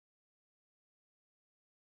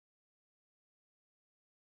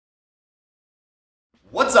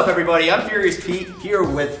What's up, everybody? I'm Furious Pete here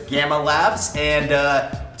with Gamma Labs, and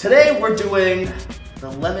today we're doing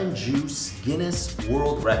the lemon juice Guinness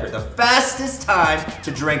World Record, the fastest time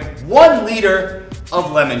to drink 1 liter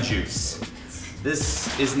of lemon juice.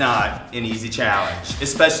 This is not an easy challenge,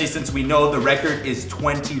 especially since we know the record is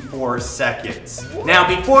 24 seconds. Now,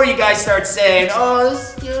 before you guys start saying, oh,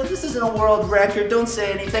 this isn't a world record, don't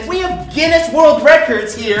say anything. We have Guinness World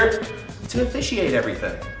Records here to officiate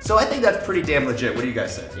everything. So I think that's pretty damn legit. What do you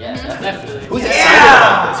guys say? Yeah, definitely. Who's excited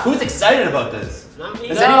about this? Who's excited about this? Not me.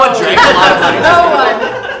 Has anyone drank a lot of lemon juice? No one.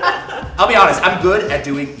 I'll be honest, I'm good at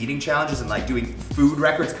doing eating challenges and like doing food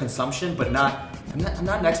records consumption, but I'm not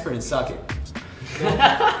an expert in sucking. So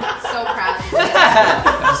proud.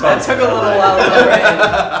 That took a little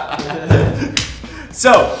while.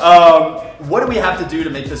 So, what do we have to do to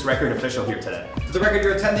make this record official here today? For the record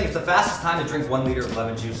you're attending, it's the fastest time to drink 1 liter of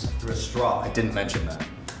lemon juice through a straw. I didn't mention that.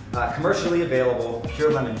 Commercially available,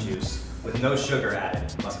 pure lemon juice with no sugar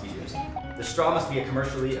added must be used. The straw must be a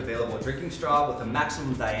commercially available drinking straw with a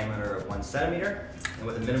maximum diameter of 1 centimeter and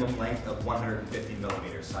with a minimum length of 150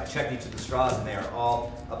 millimeters. So I checked each of the straws and they are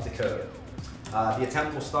all up to code. The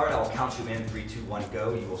attempt will start. I will count you in 3, 2, 1,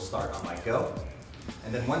 go. You will start on my go.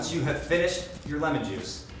 And then once you have finished your lemon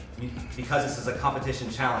juice, because this is a competition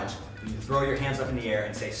challenge, you throw your hands up in the air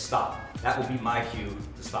and say stop. That will be my cue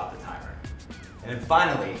to stop the timer. And then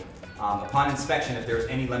finally, upon inspection, if there's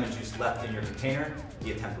any lemon juice left in your container,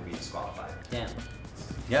 the attempt will be disqualified. Damn.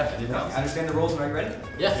 Yeah, I didn't know. I understand the rules. Are you ready?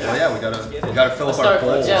 Yeah. Oh yeah, we gotta fill up our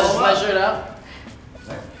bowls. Yeah, let's measure it out.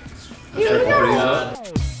 Here we go.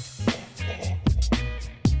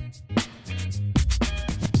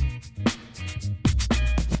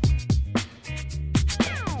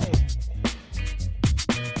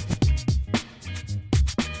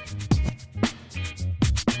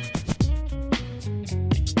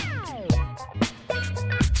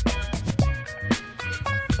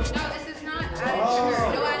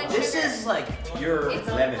 This is like your It's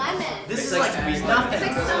a lemon. lemon. This is like nothing. It's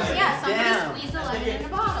like somebody Damn. squeezed a lemon in a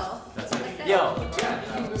bottle. That's it. Yo,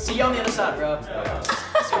 see you on the other side, bro.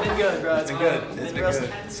 It's been good, bro. It's been good. It's been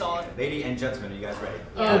real solid. Lady and gentlemen, are you guys ready?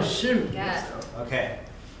 Yeah. shoot. Yeah. Okay.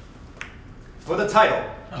 For the title,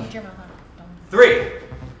 Put your mouth on. 3,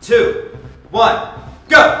 2, 1,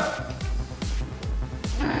 go!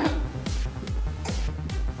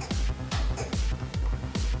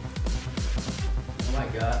 Oh my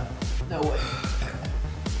god. No way.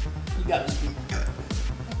 You got this beat.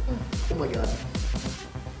 Oh my god.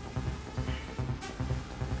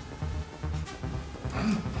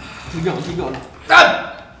 Keep going, keep going.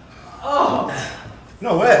 Oh!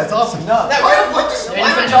 No way, that's awesome. No. What just you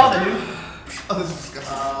finish all of it, dude. Oh, this is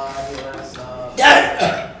disgusting.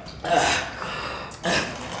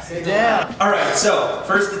 Damn. Alright, so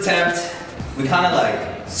first attempt, we kind of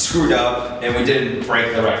like screwed up and we didn't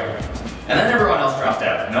break the record. And then everyone else dropped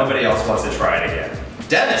out. Nobody else wants to try it again.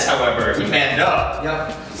 Dennis, however, he manned up.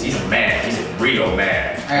 Yep. He's a man. He's a real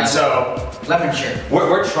man. And so Lemon shirt.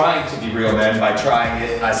 we're trying to be real men by trying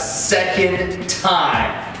it a second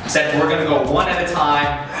time. Except we're gonna go one at a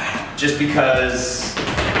time, just because,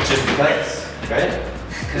 right?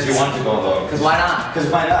 Because you wanted to go alone. Because why not? Because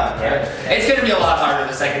why not, right? It's gonna be a lot harder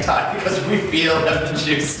the second time because we feel lemon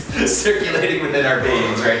juice circulating within our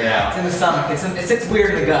veins right now. It's in the stomach. It sits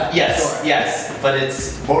weird in the gut. Yes, Sure. yes, but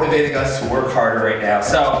it's motivating us to work harder right now.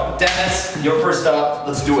 So, Dennis, you're first up.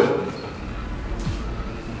 Let's do it.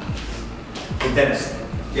 Hey Dennis, do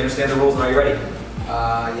you understand the rules and are you ready?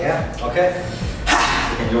 Yeah. Okay.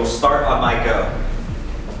 And you'll start on my go.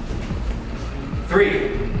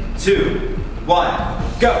 3, 2, 1,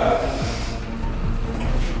 go!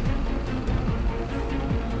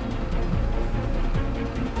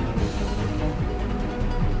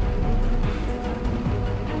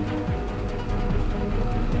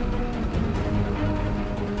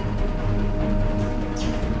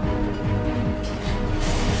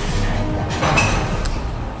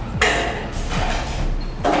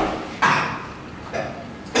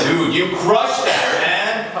 Dude, you crushed that,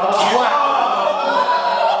 man! Wow!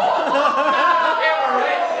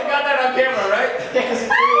 You got that on camera, right?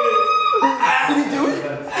 Did he do it?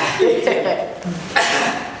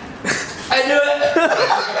 I knew it!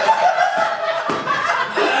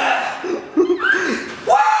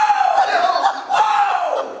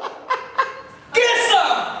 Whoa! Get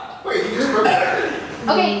some! Wait, you just broke that.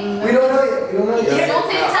 Okay. We don't know yet. We don't know yet. Don't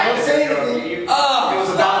say the time. Don't say anything. It was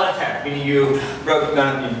a valid attempt, meaning you broke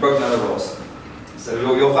none of the rules. So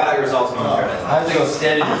you'll find out your results momentarily. I have to go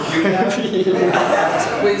stand in your queue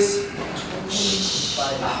now. Please.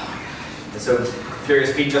 So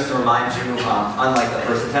Furious Pete, just to remind you, unlike the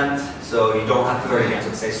first attempt, so you don't have to throw your hands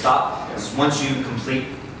and say stop. Just once you complete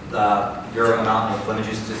your amount of lemon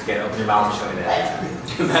juice, just open your mouth and show me that.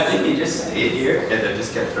 Imagine you just stayed here and then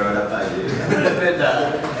just kept throwing up at you.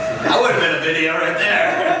 That would have been a video right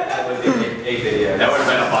there. That would be a video. That would have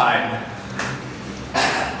been a vine.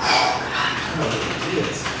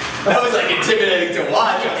 That was like intimidating to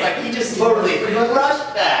watch. I was like, he just totally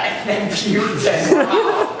crushed that and then puked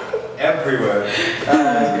everywhere. That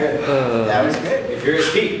was good. That was good. If you're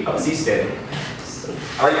Pete, how was he standing?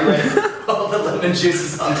 Are you ready? All the lemon juice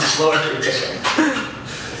is on the floor.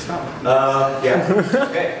 Yeah.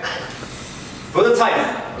 Okay. For the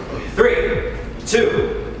timer. 3, 2,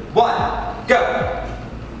 1, go.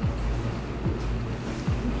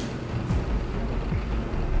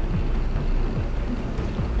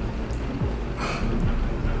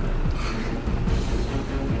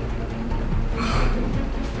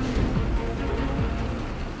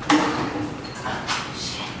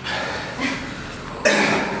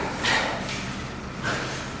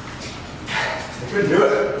 Couldn't do it.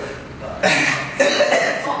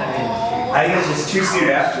 I think it's just too soon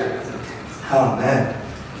after. Oh man.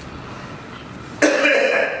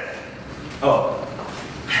 Oh.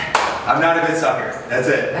 I'm not a good sucker. That's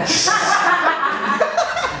it.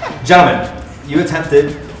 Gentlemen, you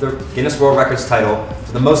attempted the Guinness World Records title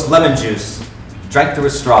for the most lemon juice drank through a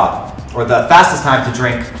straw, or the fastest time to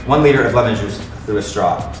drink 1 liter of lemon juice through a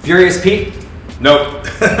straw. Furious Pete? Nope.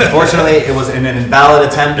 Unfortunately, it was an invalid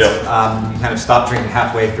attempt. Yep. You kind of stopped drinking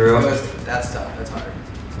halfway through. That's tough. That's hard.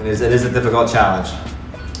 It is a difficult challenge.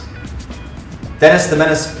 Dennis the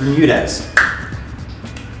Menace Bermudez.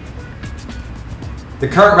 The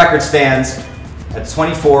current record stands at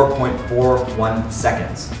 24.41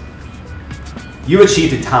 seconds. You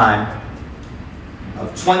achieved a time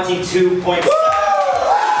of 22.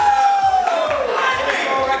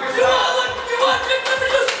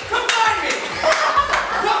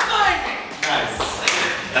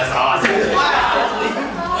 That's awesome.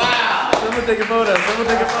 Someone take a photo. Someone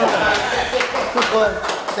take a photo.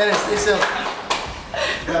 Dennis, stay still.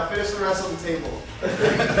 Now finish the rest on the table.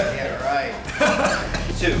 Yeah, right.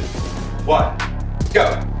 2, 1, go.